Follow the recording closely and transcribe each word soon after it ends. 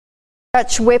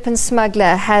Dutch weapon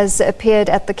smuggler has appeared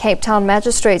at the Cape Town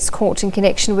Magistrate's Court in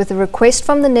connection with a request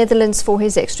from the Netherlands for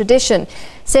his extradition.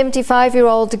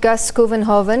 75-year-old Guus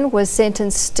Kouwenhoven was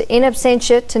sentenced in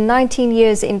absentia to 19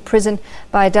 years in prison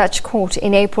by a Dutch court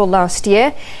in April last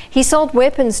year. He sold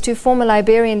weapons to former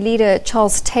Liberian leader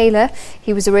Charles Taylor.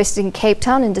 He was arrested in Cape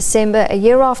Town in December, a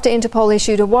year after Interpol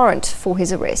issued a warrant for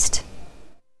his arrest.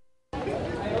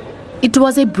 It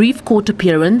was a brief court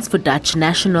appearance for Dutch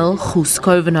national Guus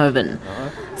Kouwenhoven.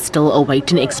 Still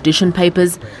awaiting extradition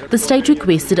papers, the state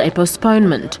requested a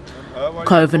postponement.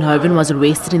 Kouwenhoven was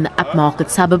arrested in the upmarket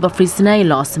suburb of Friesenay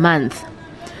last month.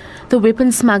 The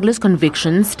weapon smuggler's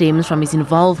conviction stems from his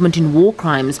involvement in war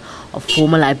crimes of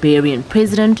former Liberian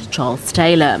President Charles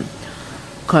Taylor.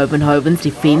 Kouwenhoven's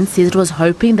defence says it was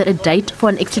hoping that a date for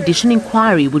an extradition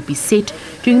inquiry would be set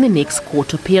during the next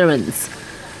court appearance.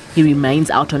 He remains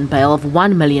out on bail of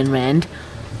R1 million.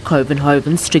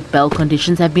 Kouwenhoven's strict bail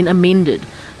conditions have been amended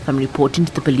from reporting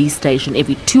to the police station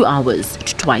every 2 hours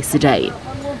to twice a day.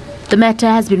 The matter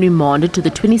has been remanded to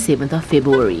the 27th of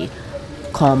February.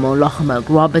 Carmel Lochmerg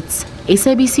Roberts,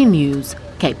 SABC News,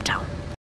 Cape Town.